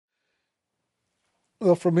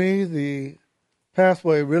Well, for me, the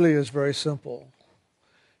pathway really is very simple.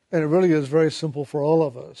 And it really is very simple for all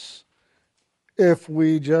of us. If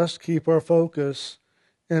we just keep our focus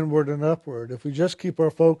inward and upward, if we just keep our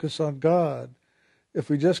focus on God, if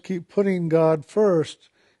we just keep putting God first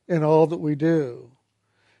in all that we do,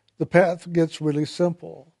 the path gets really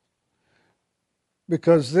simple.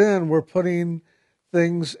 Because then we're putting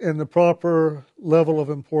things in the proper level of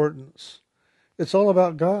importance. It's all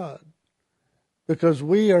about God. Because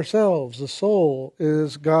we ourselves, the soul,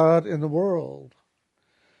 is God in the world.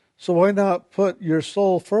 So why not put your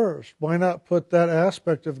soul first? Why not put that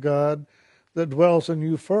aspect of God that dwells in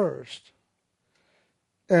you first?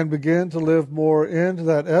 And begin to live more into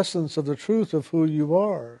that essence of the truth of who you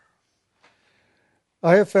are.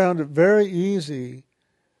 I have found it very easy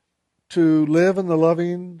to live in the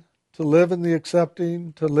loving, to live in the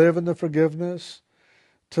accepting, to live in the forgiveness,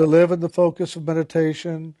 to live in the focus of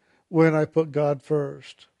meditation when I put God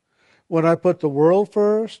first. When I put the world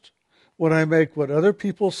first, when I make what other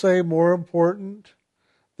people say more important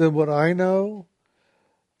than what I know,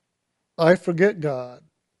 I forget God.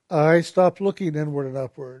 I stop looking inward and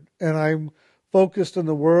upward, and I'm focused in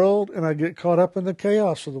the world, and I get caught up in the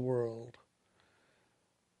chaos of the world.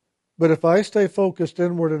 But if I stay focused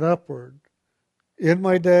inward and upward, in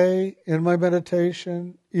my day, in my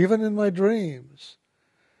meditation, even in my dreams,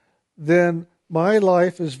 then my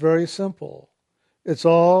life is very simple. It's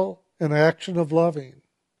all an action of loving.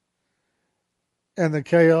 And the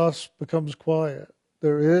chaos becomes quiet.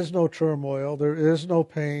 There is no turmoil. There is no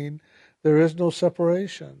pain. There is no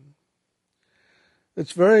separation.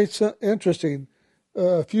 It's very interesting.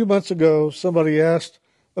 A few months ago, somebody asked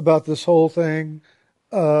about this whole thing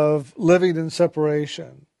of living in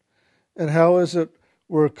separation. And how is it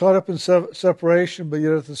we're caught up in separation, but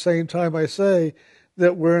yet at the same time I say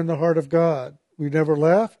that we're in the heart of God. We never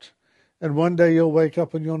left, and one day you'll wake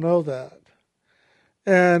up and you'll know that.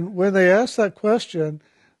 And when they asked that question,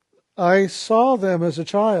 I saw them as a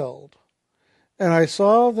child. And I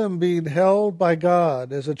saw them being held by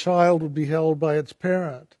God as a child would be held by its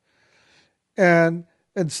parent. And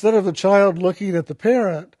instead of the child looking at the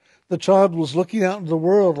parent, the child was looking out into the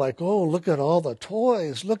world like, oh, look at all the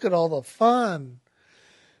toys, look at all the fun.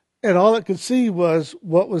 And all it could see was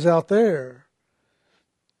what was out there.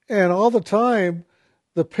 And all the time,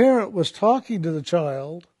 the parent was talking to the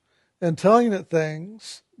child and telling it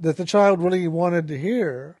things that the child really wanted to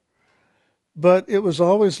hear, but it was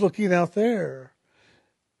always looking out there.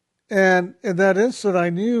 And in that instant, I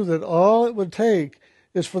knew that all it would take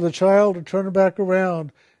is for the child to turn back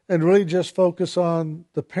around and really just focus on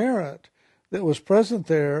the parent that was present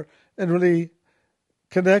there and really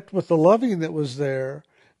connect with the loving that was there,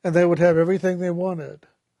 and they would have everything they wanted.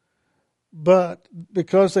 But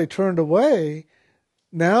because they turned away,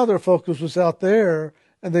 now their focus was out there,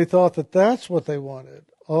 and they thought that that's what they wanted.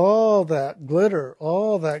 All that glitter,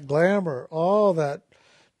 all that glamour, all that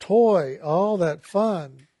toy, all that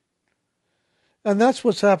fun. And that's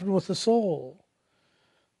what's happened with the soul.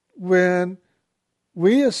 When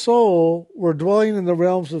we as soul were dwelling in the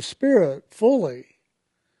realms of spirit fully,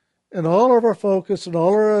 and all of our focus and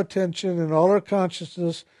all our attention and all our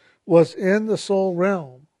consciousness was in the soul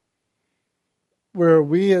realm, where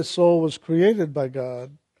we as soul was created by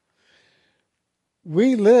God,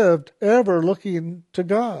 we lived ever looking to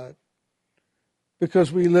God.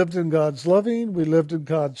 Because we lived in God's loving, we lived in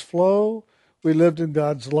God's flow, we lived in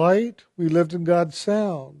God's light, we lived in God's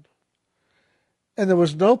sound. And there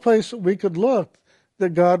was no place that we could look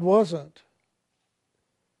that God wasn't.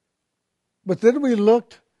 But then we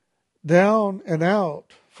looked down and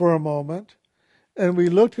out for a moment, and we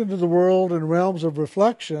looked into the world in realms of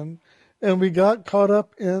reflection, and we got caught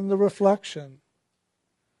up in the reflection.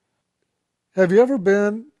 Have you ever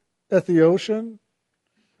been at the ocean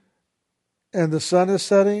and the sun is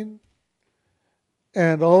setting,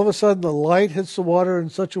 and all of a sudden the light hits the water in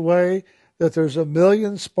such a way that there's a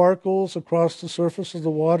million sparkles across the surface of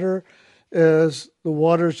the water as the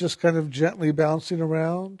water is just kind of gently bouncing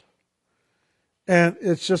around? And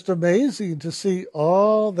it's just amazing to see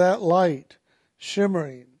all that light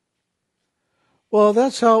shimmering. Well,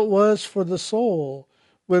 that's how it was for the soul.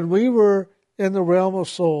 When we were in the realm of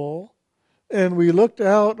soul and we looked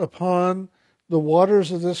out upon the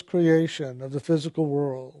waters of this creation, of the physical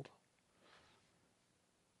world.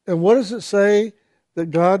 And what does it say?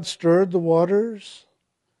 That God stirred the waters?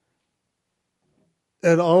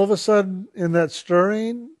 And all of a sudden, in that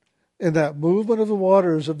stirring, in that movement of the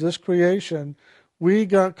waters of this creation, we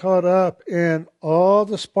got caught up in all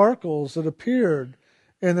the sparkles that appeared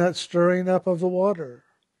in that stirring up of the water.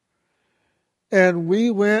 And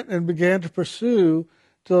we went and began to pursue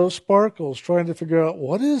to those sparkles, trying to figure out,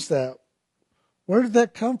 what is that? Where did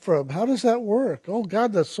that come from? How does that work? Oh,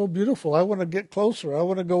 God, that's so beautiful. I want to get closer. I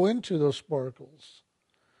want to go into those sparkles.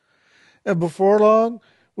 And before long,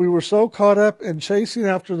 we were so caught up in chasing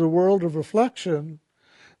after the world of reflection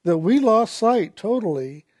that we lost sight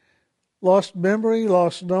totally, lost memory,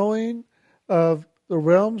 lost knowing of the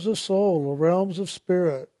realms of soul, the realms of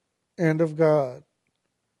spirit, and of God.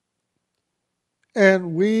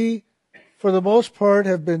 And we, for the most part,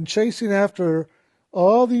 have been chasing after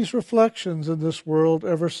all these reflections in this world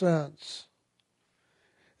ever since.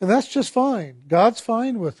 And that's just fine. God's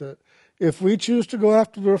fine with it. If we choose to go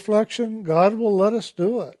after the reflection, God will let us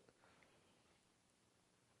do it.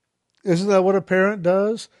 Isn't that what a parent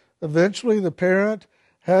does? Eventually the parent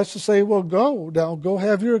has to say, well, go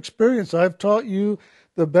have your experience. I've taught you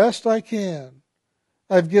the best I can.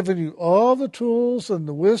 I've given you all the tools and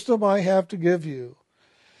the wisdom I have to give you.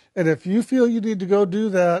 And if you feel you need to go do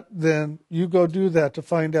that, then you go do that to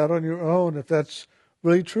find out on your own if that's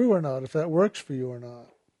really true or not, if that works for you or not.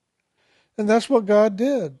 And that's what God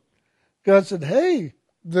did. God said, hey,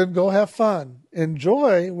 then go have fun.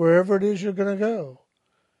 Enjoy wherever it is you're going to go.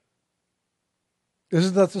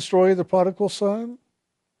 Isn't that the story of the prodigal son?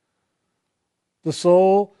 The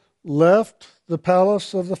soul left the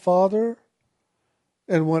palace of the father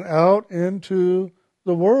and went out into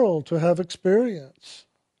the world to have experience.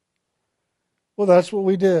 Well, that's what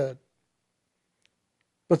we did.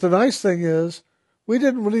 But the nice thing is, we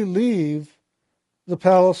didn't really leave the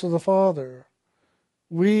palace of the Father.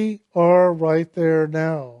 We are right there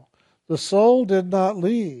now. The soul did not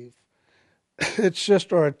leave. It's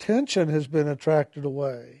just our attention has been attracted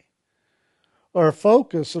away. Our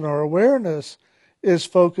focus and our awareness is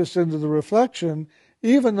focused into the reflection,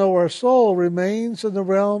 even though our soul remains in the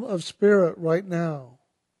realm of spirit right now.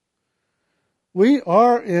 We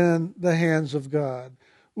are in the hands of God.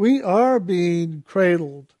 We are being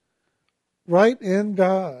cradled right in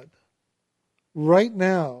God, right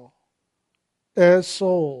now, as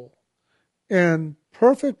soul, in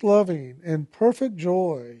perfect loving, in perfect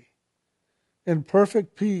joy, in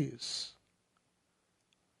perfect peace.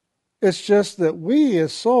 It's just that we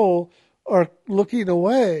as soul are looking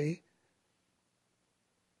away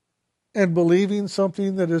and believing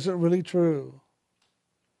something that isn't really true.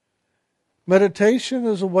 Meditation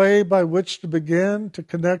is a way by which to begin to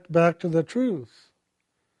connect back to the truth.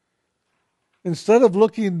 Instead of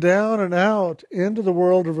looking down and out into the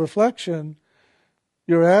world of reflection,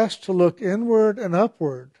 you're asked to look inward and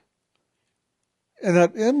upward. And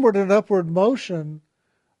that inward and upward motion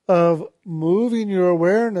of moving your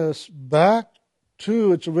awareness back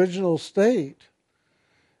to its original state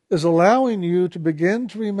is allowing you to begin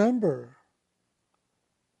to remember.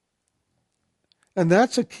 And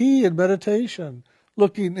that's a key in meditation,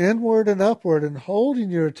 looking inward and upward and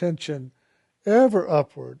holding your attention ever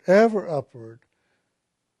upward,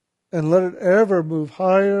 and let it ever move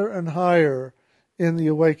higher and higher in the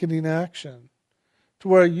awakening action, to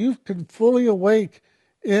where you can fully awake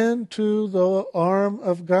into the arm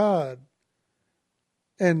of God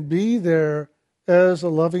and be there as a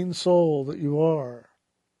loving soul that you are,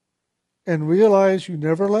 and realize you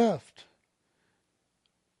never left.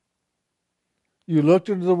 You looked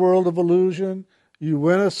into the world of illusion, you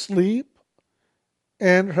went asleep,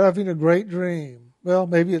 and having a great dream. Well,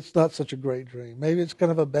 maybe it's not such a great dream. Maybe it's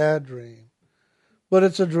kind of a bad dream. But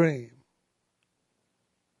it's a dream.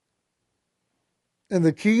 And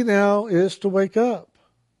the key now is to wake up.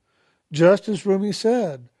 Just as Rumi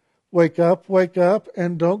said, wake up,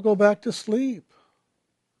 and don't go back to sleep.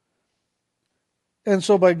 And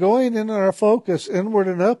so by going in our focus inward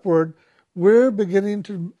and upward, we're beginning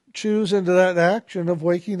to choose into that action of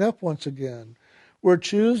waking up once again. We're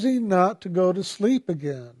choosing not to go to sleep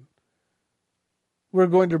again. We're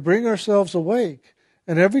going to bring ourselves awake.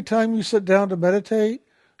 And every time you sit down to meditate,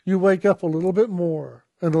 you wake up a little bit more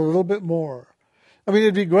and a little bit more. I mean,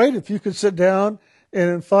 it'd be great if you could sit down and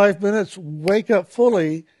in 5 minutes wake up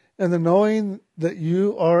fully, and the knowing that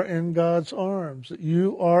you are in God's arms, that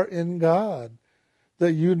you are in God,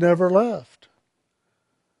 that you never left.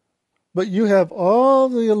 But you have all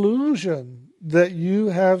the illusion that you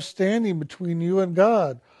have standing between you and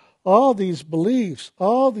God. All these beliefs,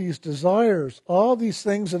 all these desires, all these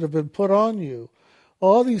things that have been put on you,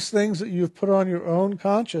 all these things that you've put on your own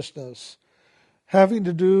consciousness, having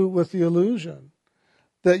to do with the illusion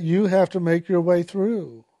that you have to make your way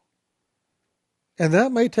through. And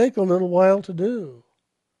that may take a little while to do.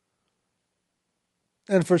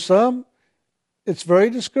 And for some, it's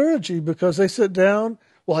very discouraging because they sit down,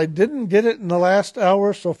 well, I didn't get it in the last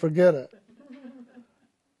hour, so forget it.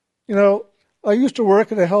 You know, I used to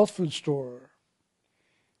work at a health food store.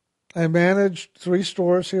 I managed 3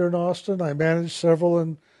 stores here in Austin. I managed several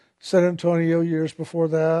in San Antonio years before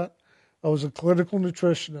that. I was a clinical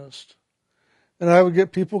nutritionist. And I would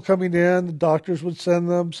get people coming in. The doctors would send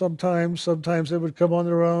them sometimes. Sometimes they would come on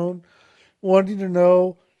their own, wanting to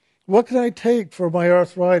know, what can I take for my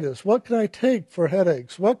arthritis? What can I take for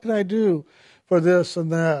headaches? What can I do for this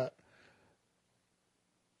and that?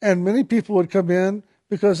 And many people would come in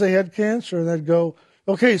because they had cancer, and they'd go,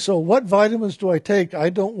 okay, so what vitamins do I take? I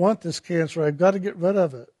don't want this cancer. I've got to get rid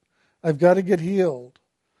of it. I've got to get healed.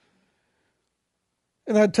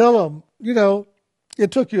 And I'd tell them,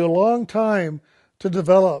 it took you a long time to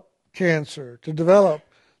develop cancer, to develop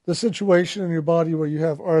the situation in your body where you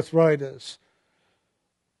have arthritis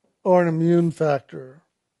or an immune factor.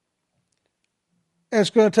 And it's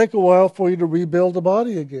going to take a while for you to rebuild the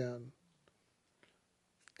body again.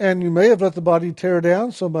 And you may have let the body tear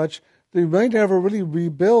down so much that you may never really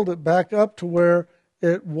rebuild it back up to where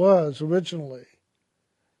it was originally.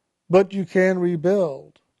 But you can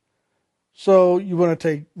rebuild. So you want to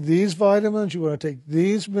take these vitamins, you want to take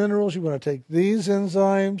these minerals, you want to take these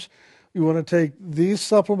enzymes, you want to take these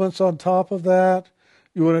supplements on top of that,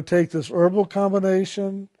 you want to take this herbal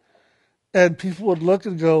combination, and people would look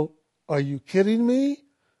and go, are you kidding me?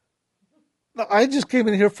 No, I just came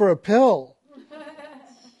in here for a pill.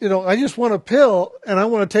 I just want a pill, and I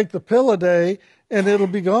want to take the pill a day, and it'll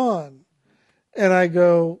be gone. And I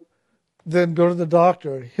go, then go to the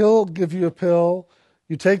doctor. He'll give you a pill.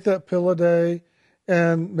 You take that pill a day,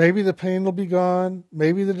 and maybe the pain will be gone.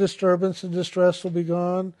 Maybe the disturbance and distress will be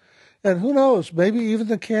gone. And who knows, maybe even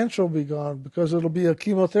the cancer will be gone because it'll be a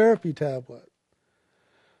chemotherapy tablet.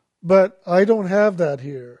 But I don't have that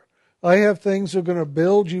here. I have things that are going to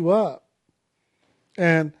build you up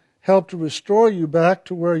and help to restore you back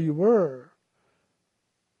to where you were.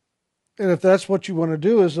 And if that's what you want to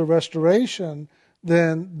do is the restoration,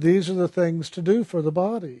 then these are the things to do for the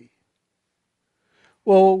body.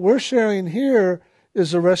 Well, what we're sharing here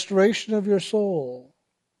is the restoration of your soul.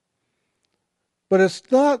 But it's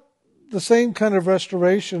not the same kind of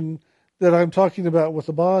restoration that I'm talking about with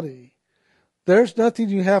the body. There's nothing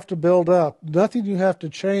you have to build up, nothing you have to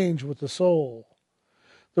change with the soul.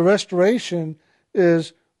 The restoration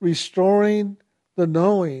is restoring the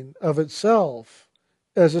knowing of itself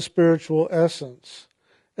as a spiritual essence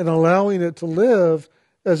and allowing it to live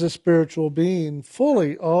as a spiritual being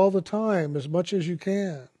fully all the time as much as you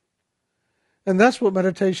can. And that's what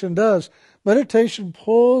meditation does. Meditation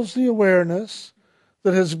pulls the awareness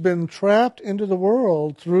that has been trapped into the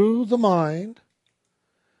world through the mind,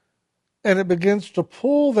 and it begins to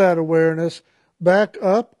pull that awareness back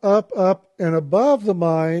up, up, up, and above the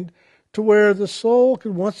mind to where the soul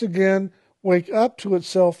can once again wake up to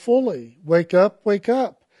itself fully. Wake up,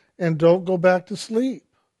 and don't go back to sleep.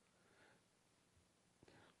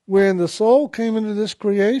 When the soul came into this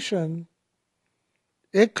creation,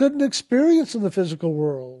 it couldn't experience in the physical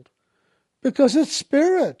world because it's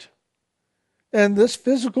spirit. And this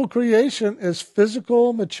physical creation is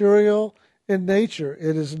physical, material in nature.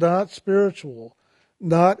 It is not spiritual,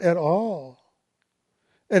 not at all.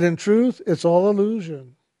 And in truth, it's all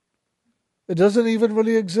illusion. It doesn't even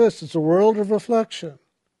really exist. It's a world of reflection.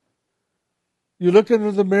 You look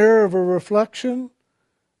into the mirror of a reflection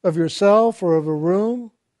of yourself or of a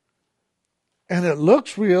room, and it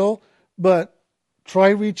looks real, but try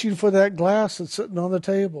reaching for that glass that's sitting on the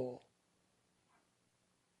table.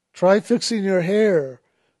 Try fixing your hair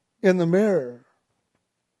in the mirror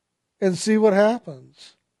and see what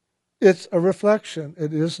happens. It's a reflection.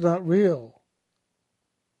 It is not real.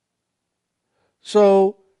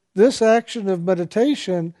 So this action of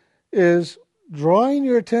meditation is drawing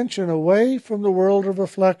your attention away from the world of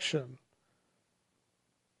reflection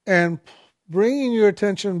and bringing your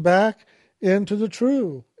attention back into the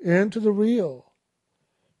true, into the real.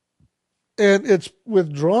 And it's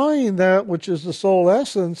withdrawing that which is the soul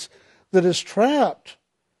essence that is trapped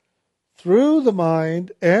through the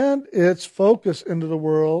mind and its focus into the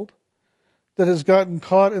world, that has gotten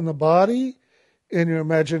caught in the body, in your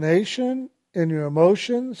imagination, in your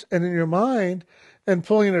emotions, and in your mind, and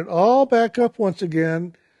pulling it all back up once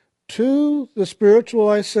again to the spiritual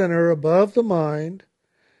eye center above the mind,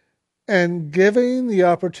 and giving the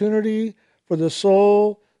opportunity for the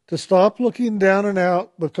soul to stop looking down and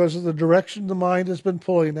out because of the direction the mind has been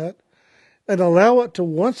pulling it, and allow it to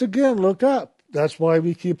once again look up. That's why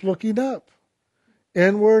we keep looking up.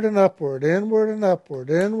 Inward and upward, inward and upward,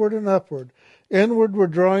 inward and upward. Inward, we're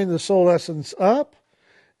drawing the soul essence up,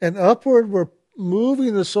 and upward, we're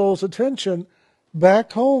moving the soul's attention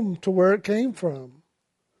back home to where it came from.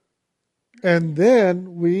 And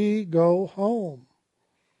then we go home.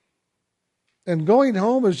 And going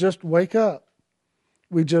home is just wake up.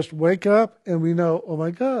 We just wake up and we know, oh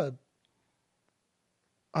my God,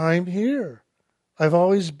 I'm here. I've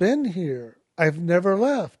always been here. I've never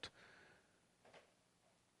left.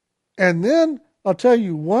 And then I'll tell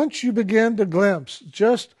you, once you begin to glimpse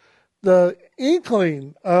just the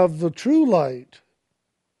inkling of the true light,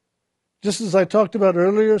 just as I talked about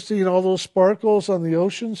earlier, seeing all those sparkles on the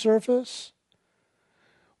ocean surface,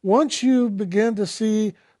 once you begin to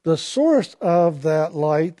see the source of that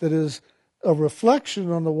light that is a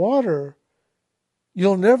reflection on the water,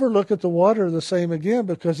 you'll never look at the water the same again,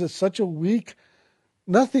 because it's such a weak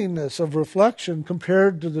nothingness of reflection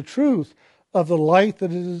compared to the truth of the light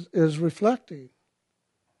that it is reflecting.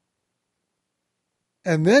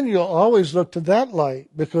 And then you'll always look to that light,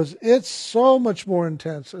 because it's so much more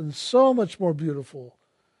intense and so much more beautiful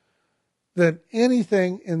than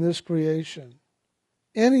anything in this creation.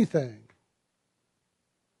 Anything.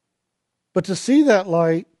 But to see that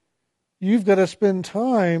light, you've got to spend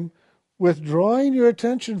time withdrawing your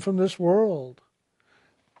attention from this world,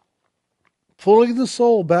 pulling the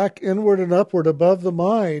soul back inward and upward above the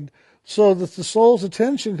mind, so that the soul's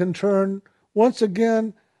attention can turn once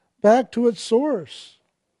again back to its source,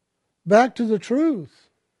 back to the truth,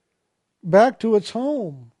 back to its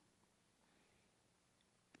home,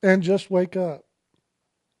 and just wake up.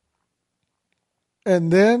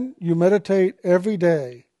 And then you meditate every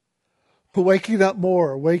day, waking up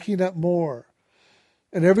more, waking up more.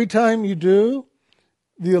 And every time you do,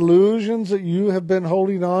 the illusions that you have been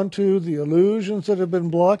holding on to, the illusions that have been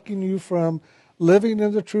blocking you from living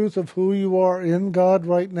in the truth of who you are in God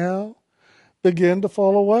right now, begin to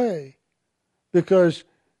fall away. Because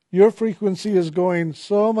your frequency is going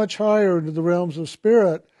so much higher into the realms of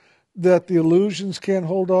spirit that the illusions can't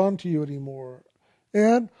hold on to you anymore.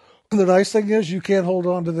 And the nice thing is you can't hold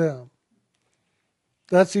on to them.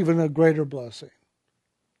 That's even a greater blessing.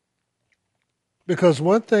 Because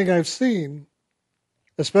one thing I've seen,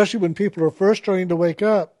 especially when people are first starting to wake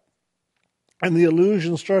up and the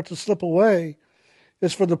illusions start to slip away,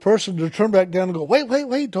 is for the person to turn back down and go,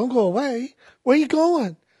 wait, don't go away. Where are you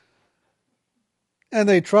going? And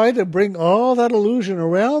they try to bring all that illusion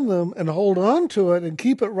around them and hold on to it and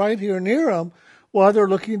keep it right here near them while they're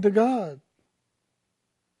looking to God.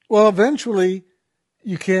 Well, eventually,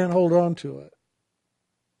 you can't hold on to it.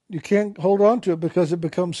 You can't hold on to it because it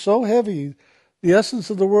becomes so heavy. The essence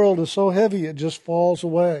of the world is so heavy, it just falls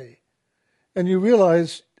away. And you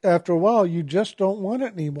realize after a while, you just don't want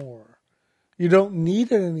it anymore. You don't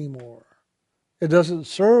need it anymore. It doesn't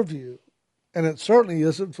serve you, and it certainly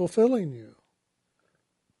isn't fulfilling you.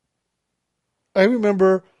 I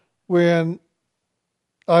remember when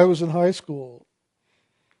I was in high school,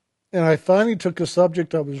 and I finally took a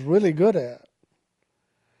subject I was really good at.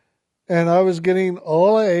 And I was getting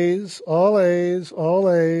all A's, all A's, all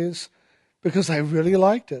A's, because I really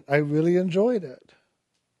liked it. I really enjoyed it.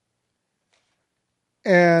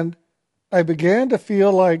 And I began to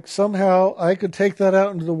feel like somehow I could take that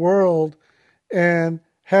out into the world and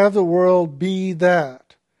have the world be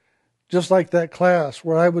that. Just like that class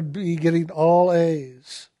where I would be getting all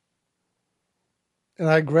A's. And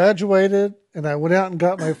I graduated and I went out and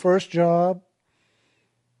got my first job.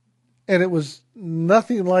 And it was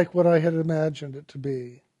nothing like what I had imagined it to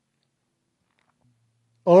be.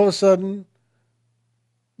 All of a sudden,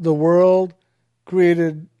 the world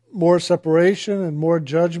created more separation and more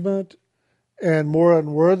judgment and more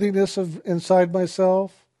unworthiness of inside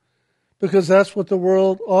myself, because that's what the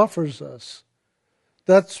world offers us.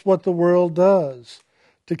 That's what the world does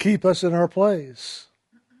to keep us in our place,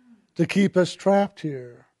 to keep us trapped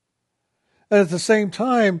here. And at the same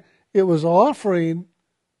time, it was offering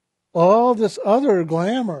all this other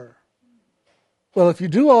glamour. Well, if you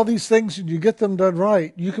do all these things and you get them done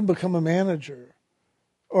right, you can become a manager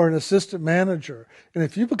or an assistant manager. And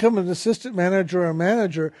if you become an assistant manager or a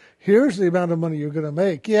manager, here's the amount of money you're going to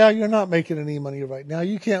make. Yeah, you're not making any money right now.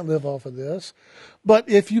 You can't live off of this. But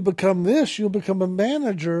if you become this, you'll become a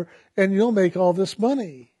manager and you'll make all this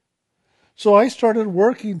money. So I started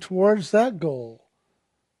working towards that goal.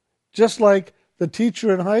 Just like the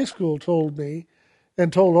teacher in high school told me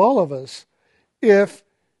and told all of us, if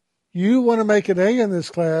you want to make an A in this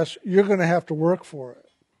class, you're going to have to work for it.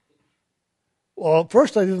 Well, at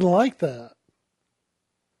first I didn't like that.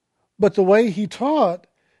 But the way he taught,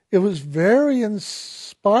 it was very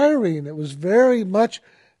inspiring. It was very much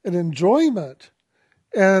an enjoyment.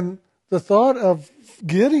 And the thought of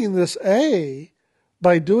getting this A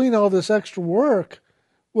by doing all this extra work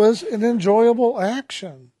was an enjoyable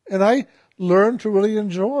action. And I learned to really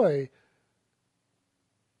enjoy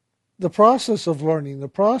the process of learning, the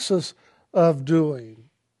process of doing.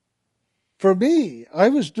 for me. I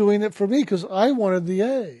was doing it for me because I wanted the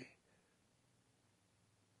A.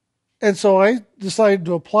 And so I decided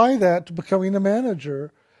to apply that to becoming a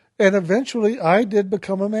manager. And eventually I did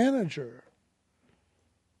become a manager.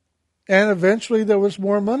 And eventually there was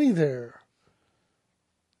more money there.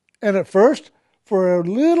 And at first, for a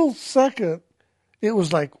little second, it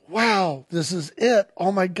was like, wow, this is it.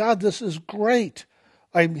 Oh my God, this is great.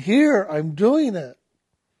 I'm here. I'm doing it.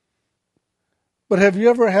 But have you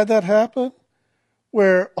ever had that happen?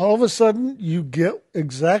 Where all of a sudden you get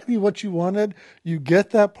exactly what you wanted. You get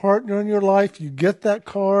that partner in your life. You get that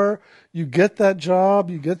car. You get that job.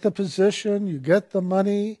 You get the position. You get the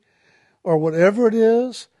money or whatever it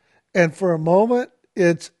is. And for a moment,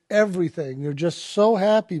 it's everything. You're just so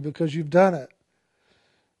happy because you've done it.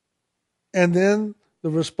 And then the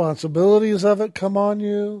responsibilities of it come on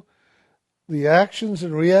you. The actions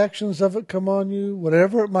and reactions of it come on you,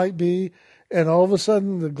 whatever it might be. And all of a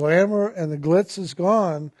sudden, the glamour and the glitz is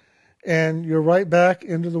gone, and you're right back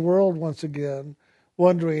into the world once again,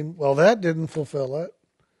 wondering, well, that didn't fulfill it,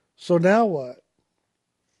 so now what?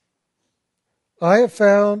 I have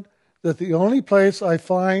found that the only place I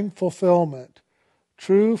find fulfillment,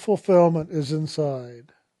 true fulfillment, is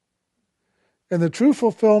inside. And the true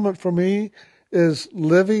fulfillment for me is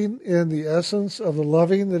living in the essence of the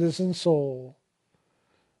loving that is in soul.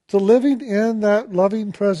 To living in that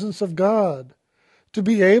loving presence of God, to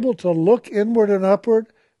be able to look inward and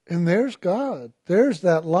upward, and there's God. There's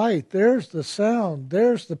that light. There's the sound.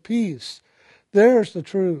 There's the peace. There's the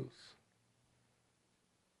truth.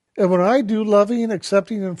 And when I do loving,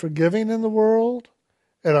 accepting, and forgiving in the world,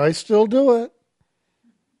 and I still do it,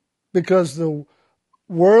 because the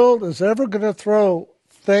world is ever going to throw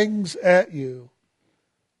things at you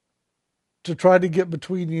to try to get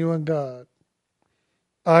between you and God.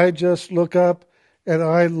 I just look up and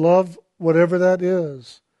I love whatever that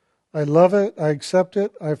is. I love it. I accept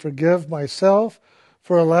it. I forgive myself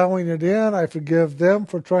for allowing it in. I forgive them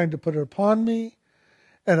for trying to put it upon me.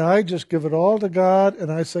 And I just give it all to God.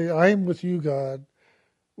 And I say, I'm with you, God.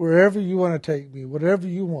 Wherever you want to take me, whatever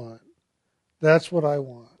you want. That's what I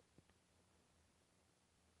want.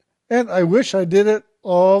 And I wish I did it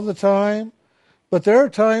all the time. But there are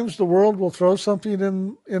times the world will throw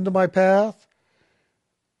something into my path.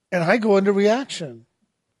 And I go into reaction.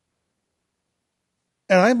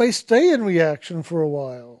 And I may stay in reaction for a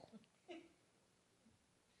while.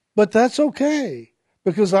 But that's okay.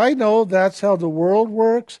 Because I know that's how the world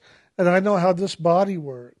works. And I know how this body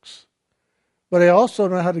works. But I also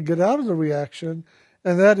know how to get out of the reaction.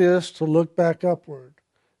 And that is to look back upward.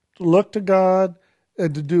 To look to God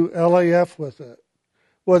and to do LAF with it.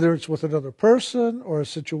 Whether it's with another person or a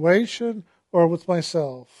situation or with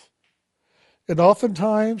myself. And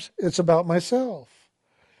oftentimes, it's about myself.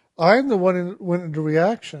 I'm the one who went into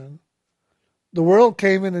reaction. The world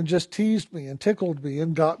came in and just teased me and tickled me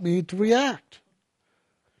and got me to react.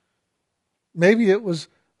 Maybe it was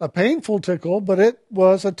a painful tickle, but it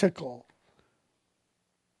was a tickle.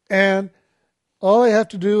 And all I have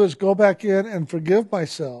to do is go back in and forgive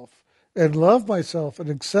myself and love myself and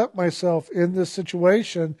accept myself in this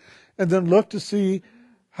situation and then look to see,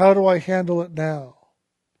 how do I handle it now?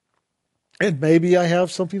 And maybe I have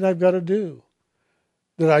something I've got to do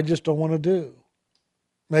that I just don't want to do.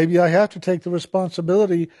 Maybe I have to take the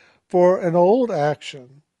responsibility for an old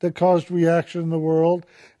action that caused reaction in the world,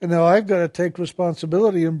 and now I've got to take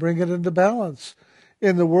responsibility and bring it into balance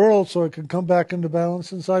in the world so it can come back into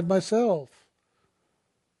balance inside myself.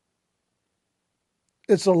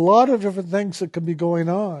 It's a lot of different things that can be going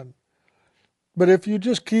on. But if you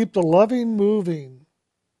just keep the loving moving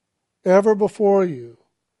ever before you,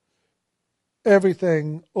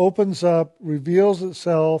 everything opens up, reveals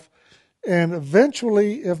itself, and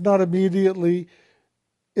eventually, if not immediately,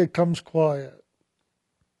 it comes quiet.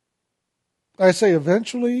 I say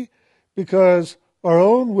eventually because our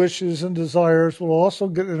own wishes and desires will also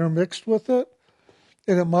get intermixed with it,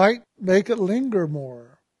 and it might make it linger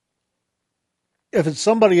more. If it's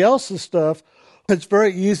somebody else's stuff, it's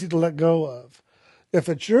very easy to let go of. If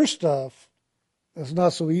it's your stuff, it's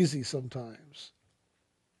not so easy sometimes.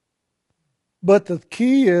 But the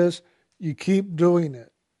key is you keep doing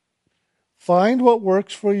it. Find what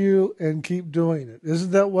works for you and keep doing it.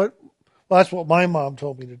 Isn't that what? Well, that's what my mom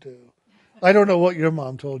told me to do. I don't know what your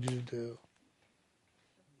mom told you to do.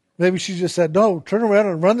 Maybe she just said, no, turn around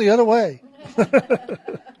and run the other way.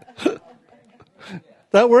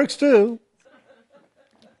 That works too.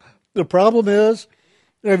 The problem is,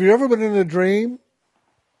 have you ever been in a dream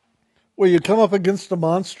where you come up against a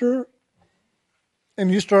monster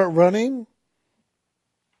and you start running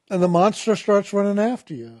and the monster starts running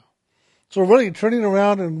after you? So really turning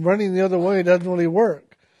around and running the other way doesn't really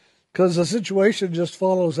work because the situation just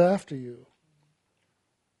follows after you.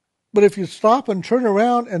 But if you stop and turn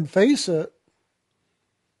around and face it,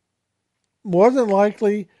 more than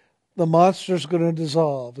likely the monster's going to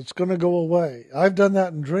dissolve. It's going to go away. I've done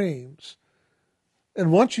that in dreams.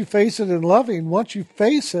 And once you face it in loving, once you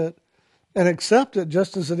face it and accept it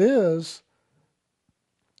just as it is,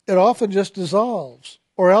 it often just dissolves,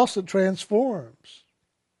 or else it transforms.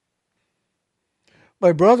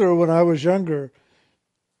 My brother, when I was younger,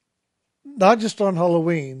 not just on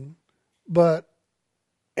Halloween, but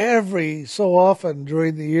every so often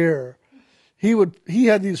during the year, he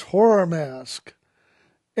had these horror masks,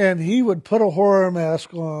 and he would put a horror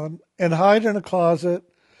mask on and hide in a closet,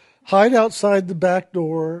 hide outside the back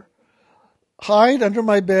door, hide under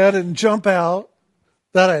my bed and jump out.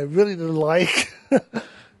 That I really didn't like.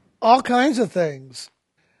 All kinds of things.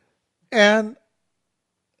 And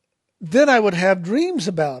then I would have dreams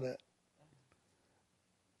about it.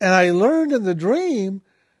 And I learned in the dream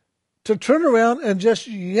to turn around and just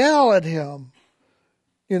yell at him,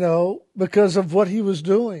 because of what he was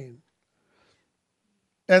doing.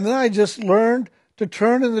 And then I just learned to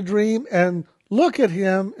turn in the dream and look at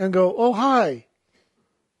him and go, oh, hi.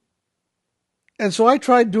 And so I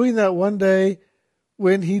tried doing that one day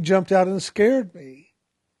when he jumped out and scared me.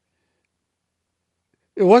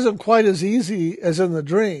 It wasn't quite as easy as in the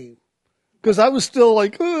dream because I was still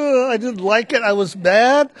like, I didn't like it. I was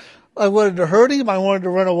mad. I wanted to hurt him. I wanted to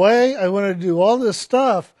run away. I wanted to do all this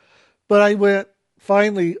stuff. But I went,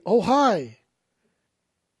 finally, oh, hi.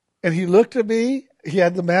 And he looked at me. He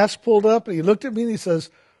had the mask pulled up, and he looked at me and he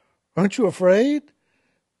says, aren't you afraid?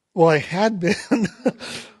 Well, I had been.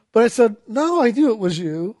 But I said, no, I knew it was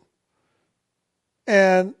you.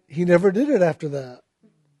 And he never did it after that.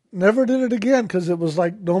 Never did it again because it was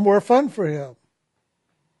like no more fun for him.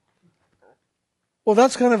 Well,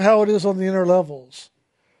 that's kind of how it is on the inner levels.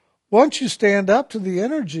 Once you stand up to the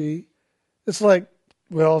energy, it's like,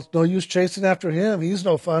 well, it's no use chasing after him. He's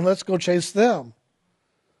no fun. Let's go chase them.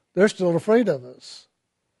 They're still afraid of us.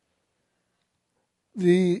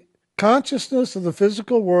 The consciousness of the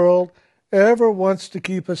physical world ever wants to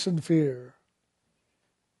keep us in fear.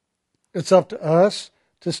 It's up to us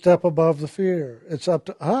to step above the fear. It's up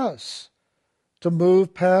to us to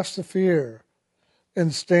move past the fear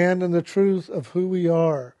and stand in the truth of who we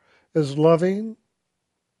are as loving,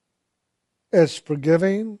 as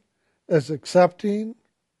forgiving, as accepting,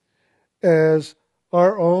 as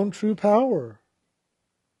our own true power.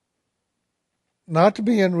 Not to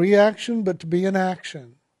be in reaction, but to be in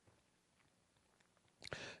action.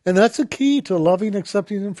 And that's a key to loving,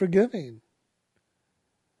 accepting, and forgiving.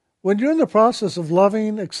 When you're in the process of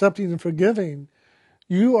loving, accepting, and forgiving,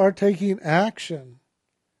 you are taking action.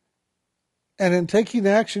 And in taking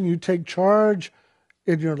action, you take charge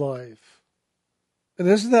in your life. And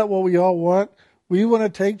isn't that what we all want? We want to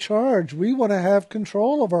take charge. We want to have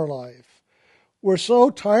control of our life. We're so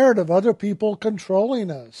tired of other people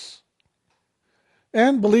controlling us.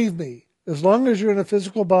 And believe me, as long as you're in a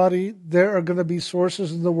physical body, there are going to be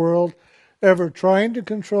sources in the world ever trying to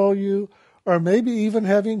control you, or maybe even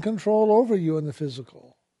having control over you in the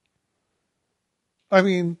physical. I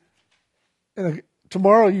mean,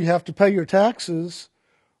 tomorrow you have to pay your taxes,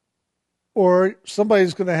 or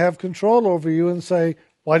somebody's going to have control over you and say,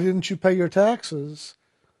 why didn't you pay your taxes?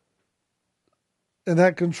 And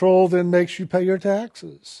that control then makes you pay your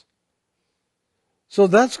taxes. So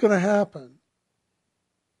that's going to happen.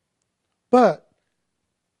 But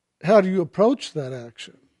how do you approach that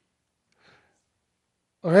action?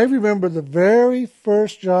 I remember the very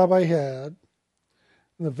first job I had,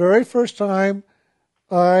 and the very first time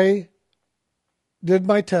I did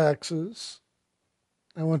my taxes.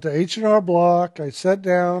 I went to H&R Block. I sat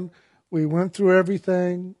down. We went through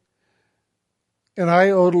everything. And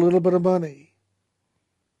I owed a little bit of money.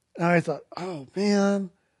 And I thought, oh,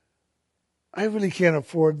 man, I really can't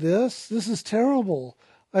afford this. This is terrible.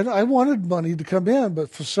 I wanted money to come in, but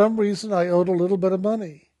for some reason I owed a little bit of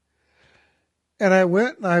money. And I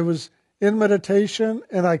went and I was in meditation,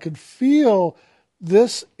 and I could feel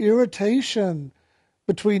this irritation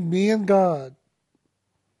between me and God.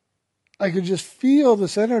 I could just feel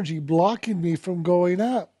this energy blocking me from going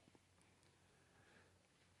up.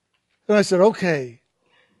 And I said, okay,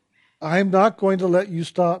 I'm not going to let you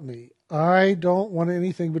stop me. I don't want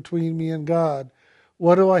anything between me and God.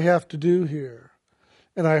 What do I have to do here?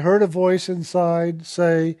 And I heard a voice inside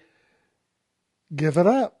say, give it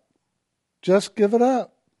up. Just give it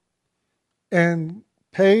up. And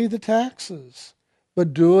pay the taxes.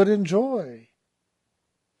 But do it in joy.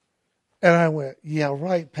 And I went, yeah,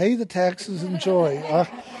 right, pay the taxes in joy.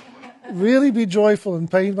 Really be joyful in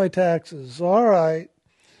paying my taxes. All right.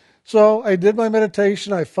 So I did my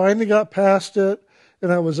meditation. I finally got past it,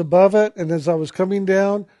 and I was above it. And as I was coming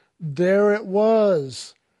down, there it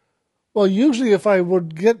was. Well, usually if I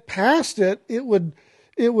would get past it, it would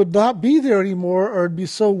not be there anymore, or it'd be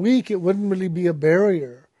so weak it wouldn't really be a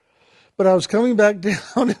barrier. But I was coming back down,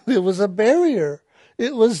 and it was a barrier.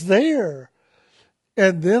 It was there.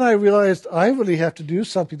 And then I realized I really have to do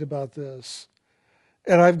something about this.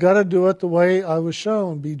 And I've got to do it the way I was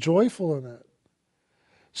shown, be joyful in it.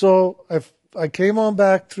 So I came on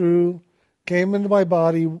back through, came into my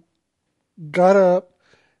body, got up,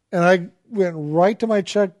 and I went right to my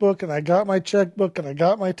checkbook, and I got my checkbook, and I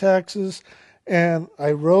got my taxes, and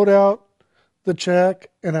I wrote out the check,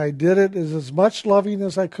 and I did it as much loving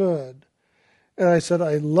as I could. And I said,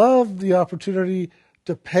 I love the opportunity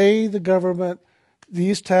to pay the government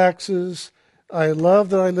these taxes. I love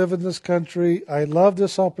that I live in this country. I love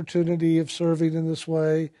this opportunity of serving in this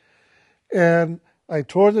way. And I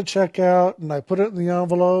tore the check out, and I put it in the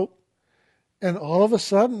envelope, and all of a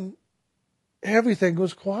sudden, everything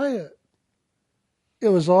was quiet. It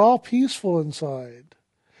was all peaceful inside.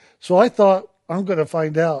 So I thought, I'm going to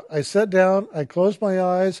find out. I sat down, I closed my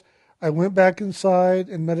eyes, I went back inside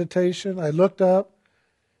in meditation, I looked up,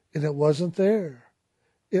 and it wasn't there.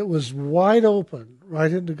 It was wide open,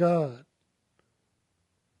 right into God.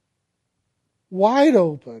 Wide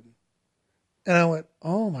open. And I went,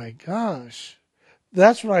 oh my gosh.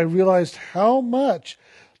 That's when I realized how much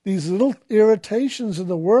these little irritations in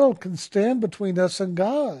the world can stand between us and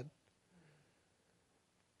God.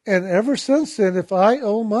 And ever since then, if I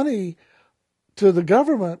owe money to the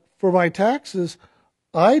government for my taxes,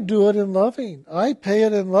 I do it in loving. I pay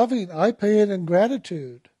it in loving. I pay it in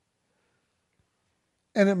gratitude.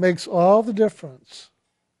 And it makes all the difference.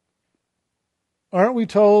 Aren't we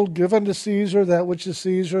told, give unto Caesar that which is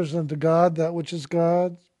Caesar's, and to God that which is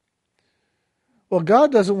God's? Well,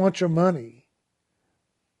 God doesn't want your money.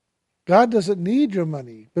 God doesn't need your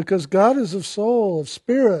money because God is of soul, of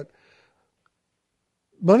spirit.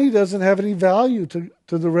 Money doesn't have any value to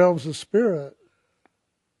the realms of spirit.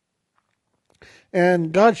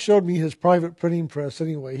 And God showed me his private printing press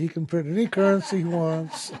anyway. He can print any currency he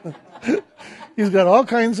wants. He's got all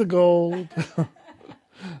kinds of gold.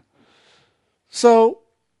 So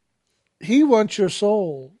he wants your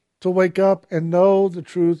soul to wake up and know the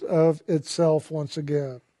truth of itself once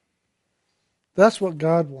again. That's what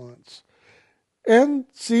God wants. And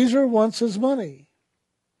Caesar wants his money.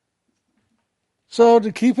 So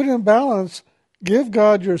to keep it in balance, give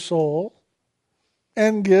God your soul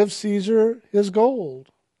and give Caesar his gold.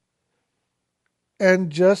 And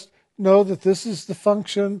just know that this is the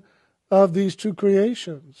function of these two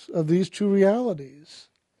creations, of these two realities.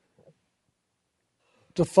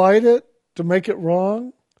 To fight it, to make it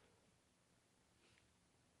wrong,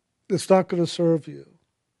 it's not going to serve you.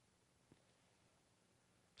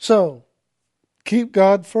 So, keep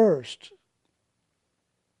God first.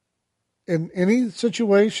 In any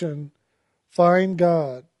situation, find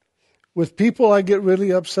God. With people I get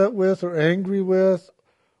really upset with or angry with,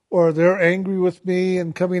 or they're angry with me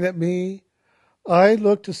and coming at me, I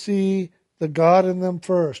look to see the God in them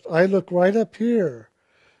first. I look right up here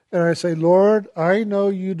and I say, Lord, I know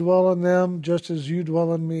you dwell in them just as you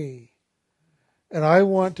dwell in me. And I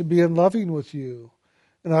want to be in loving with you.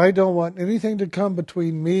 And I don't want anything to come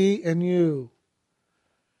between me and you.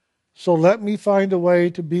 So let me find a way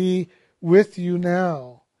to be with you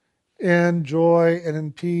now in joy and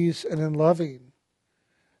in peace and in loving.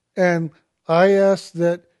 And I ask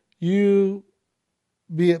that you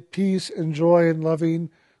be at peace and joy and loving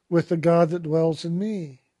with the God that dwells in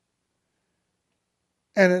me.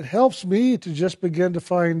 And it helps me to just begin to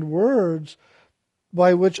find words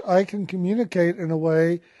by which I can communicate in a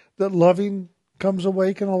way that loving comes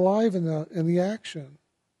awake and alive in the action.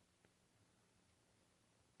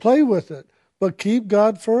 Play with it, but keep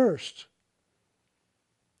God first.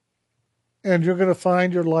 And you're going to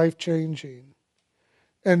find your life changing.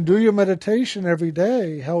 And do your meditation every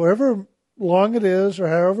day, however long it is or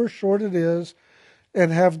however short it is,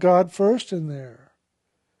 and have God first in there.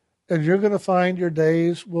 And you're going to find your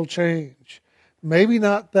days will change. Maybe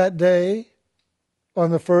not that day, on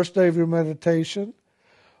the first day of your meditation,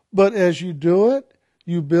 but as you do it,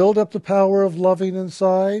 you build up the power of loving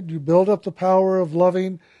inside. You build up the power of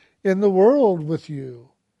loving in the world with you.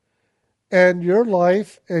 And your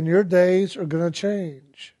life and your days are going to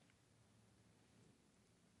change.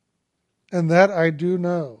 And that I do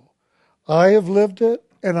know. I have lived it,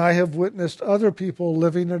 and I have witnessed other people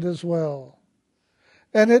living it as well.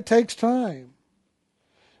 And it takes time.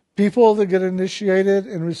 People that get initiated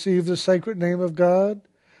and receive the sacred name of God,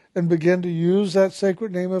 and begin to use that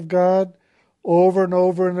sacred name of God over and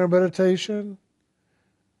over in their meditation,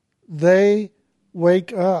 they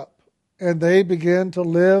wake up and they begin to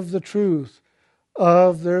live the truth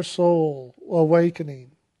of their soul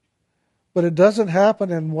awakening. But it doesn't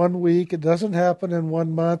happen in 1 week. It doesn't happen in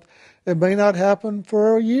 1 month. It may not happen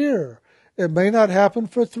for a year. It may not happen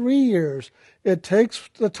for 3 years. It takes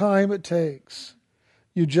the time it takes.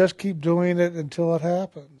 You just keep doing it until it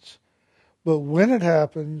happens. But when it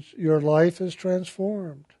happens, your life is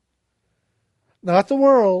transformed. Not the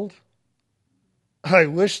world. I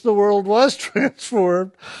wish the world was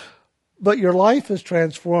transformed. But your life is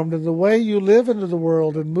transformed in the way you live into the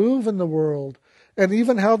world and move in the world, and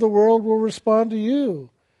even how the world will respond to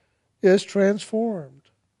you is transformed.